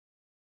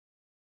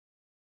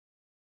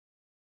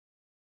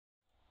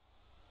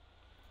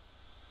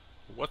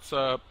What's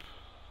up?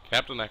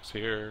 Captain X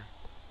here.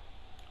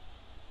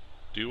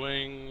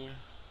 Doing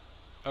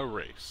a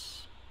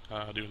race.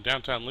 Doing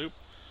Downtown Loop.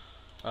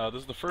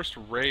 This is the first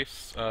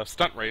race,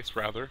 stunt race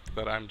rather,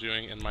 that I'm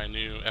doing in my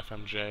new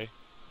FMJ.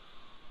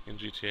 In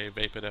GTA,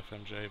 Vapid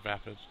FMJ,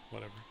 Vapid,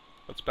 whatever.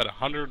 Let's bet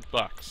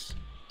 $100.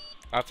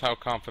 That's how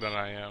confident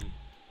I am.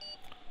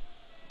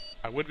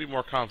 I would be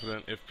more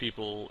confident if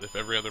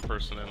every other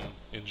person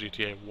in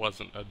GTA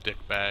wasn't a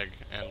dickbag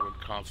and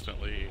would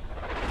constantly,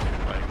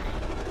 like,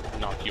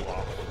 knock you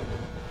off.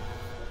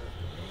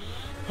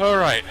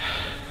 Alright.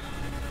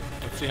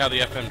 Let's see how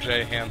the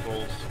FMJ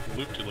handles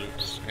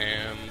loop-de-loops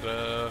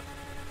and,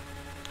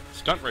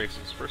 stunt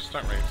races. First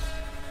stunt race.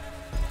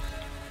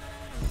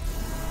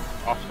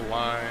 Off the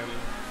line.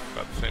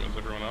 About the same as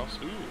everyone else.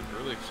 Ooh,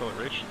 early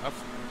acceleration. That's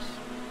nice.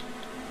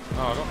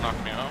 Oh, don't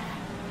knock me off.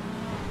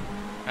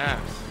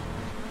 Ass.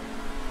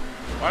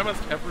 Why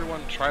must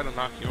everyone try to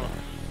knock you off?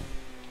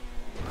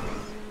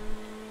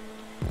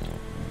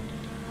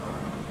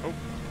 Oh.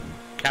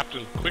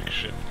 Captain Quick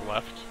Shift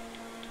left.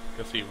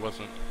 Guess he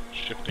wasn't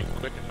shifting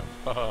quick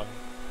enough. Haha.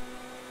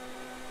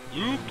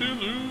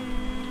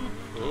 Loop-de-loop.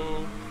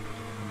 Oh.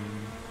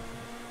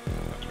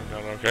 That turned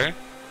out okay.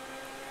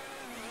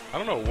 I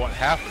don't know what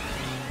happened,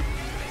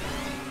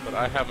 but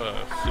I have a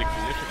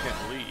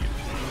significant lead.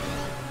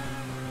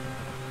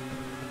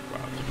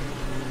 Wow.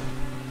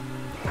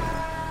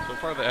 So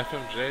far the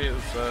FMJ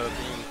is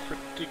doing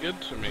pretty good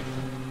to me.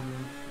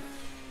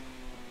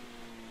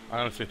 I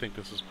honestly think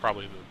this is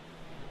probably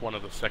one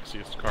of the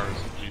sexiest cars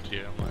in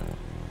GTA Online.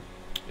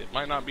 It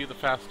might not be the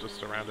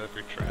fastest around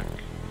every track.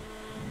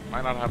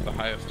 Might not have the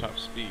highest top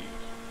speed.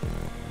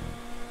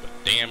 But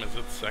damn is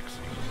it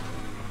sexy.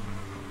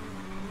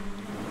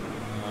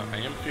 I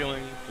am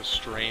feeling the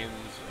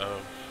strains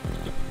of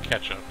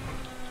ketchup.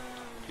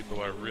 People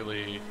are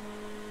really...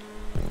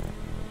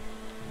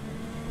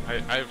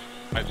 I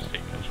just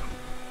hate ketchup.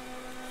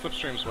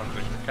 Slipstream's one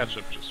thing,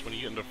 ketchup just when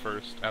you get into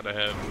first, out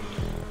ahead,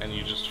 and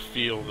you just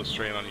feel the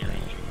strain on your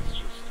engine. It's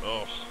just,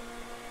 oh.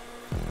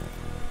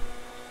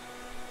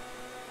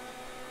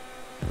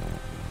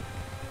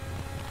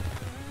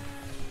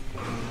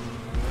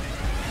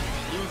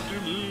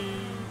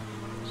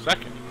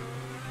 Second.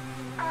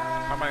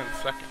 How am I in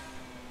second?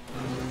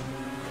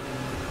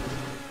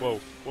 Whoa,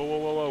 whoa, whoa,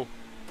 whoa, whoa.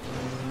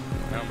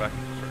 Now I'm back in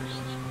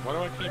first. Why do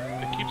I keep...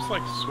 It keeps,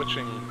 like,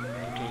 switching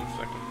between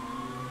second.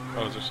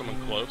 Oh, is there someone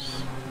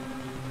close?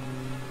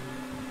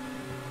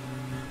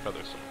 Oh,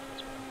 there's someone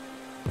close.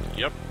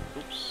 Yep.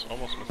 Oops.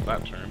 Almost missed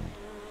that turn.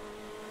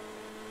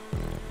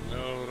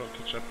 No, don't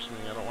catch up to me.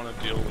 I don't want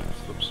to deal with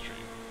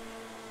slipstream.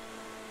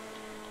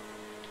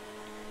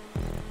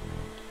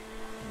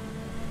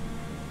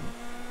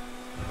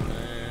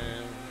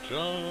 And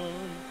jump.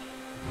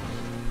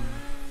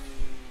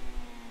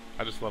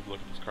 I just love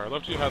looking at this car. I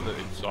love to have the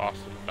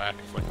exhaust in the back.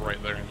 It's like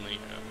right there in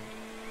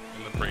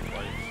the brake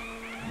lights.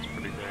 It's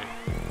pretty great.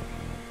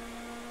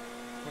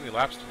 How many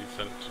laps did he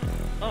set it to?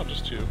 Oh,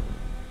 just 2.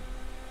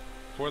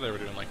 Before they were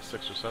doing like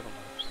 6 or 7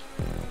 laps.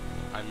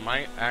 I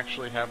might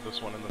actually have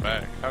this one in the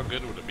bag. How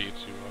good would it be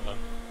to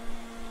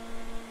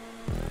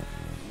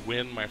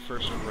win my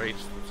first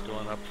race that's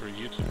going up for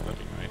YouTube? That'd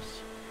be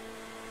nice.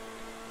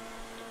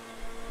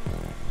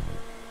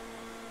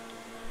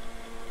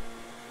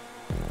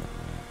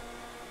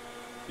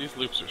 These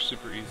loops are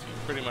super easy.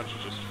 Pretty much you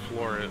just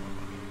floor it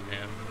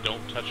and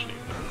don't touch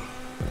anything.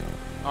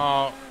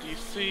 Oh, do you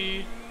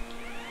see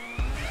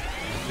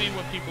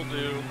what people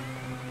do?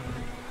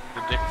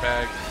 The dick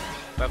bags.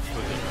 That's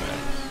the dick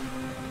bags.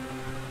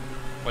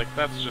 Like,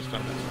 that's just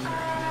unnecessary.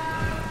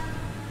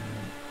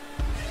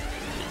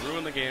 You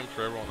ruin the game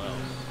for everyone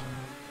else.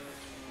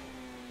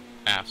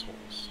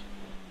 Assholes.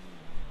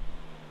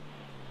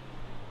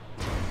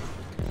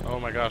 Oh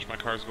my gosh, my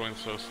car's going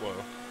so slow.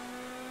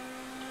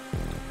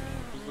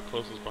 Who's the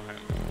closest behind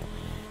me?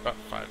 About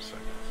 5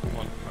 seconds.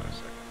 1 to 5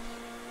 seconds.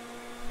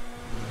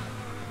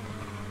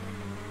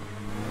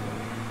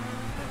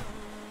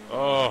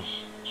 Oh,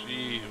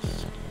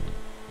 jeez.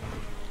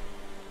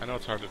 I know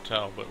it's hard to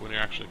tell, but when you're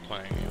actually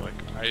playing, like,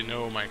 I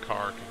know my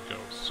car can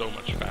go so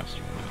much faster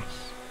than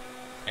this,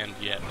 and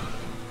yet,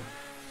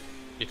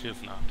 it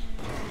is not.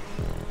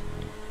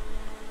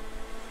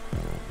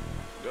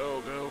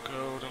 Go, go,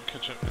 go, don't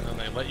catch up, and then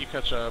they let you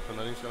catch up, and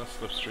then he's gonna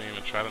slipstream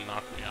and try to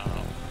knock me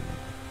off.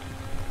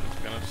 It's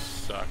gonna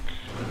suck.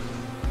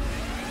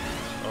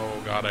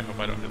 Oh god, I hope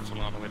I don't hit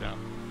someone on the way down.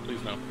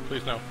 Please no,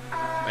 please no.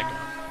 Thank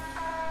God.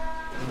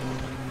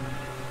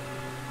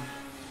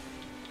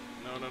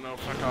 No, no, no,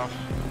 fuck off.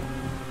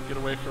 Get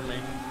away from me.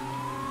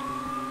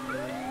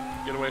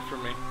 Get away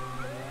from me.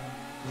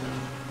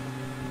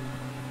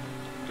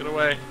 Get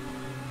away.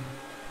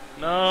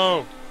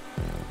 No!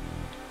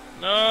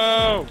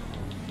 No!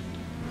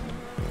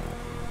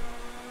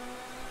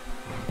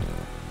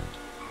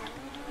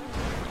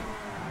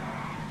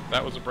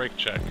 That was a brake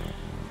check.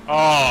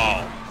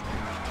 Oh!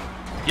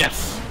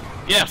 Yes!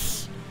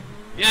 Yes!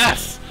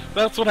 Yes!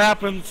 That's what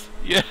happens!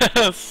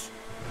 Yes!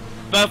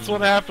 That's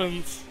what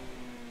happens!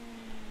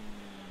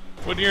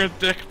 When you're a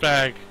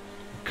dickbag.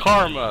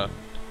 Karma.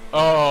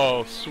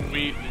 Oh,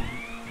 sweet.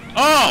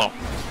 Oh!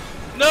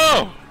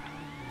 No!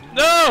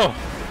 No!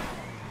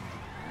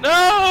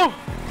 No!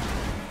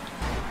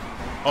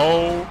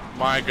 Oh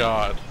my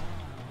god.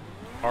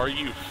 Are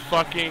you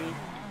fucking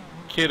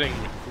kidding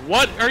me?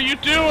 What are you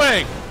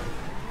doing?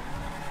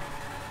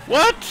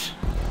 What?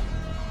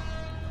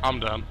 I'm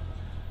done.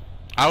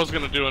 I was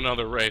gonna do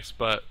another race,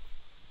 but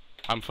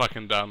I'm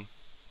fucking done.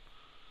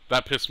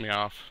 That pissed me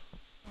off.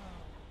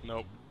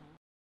 Nope.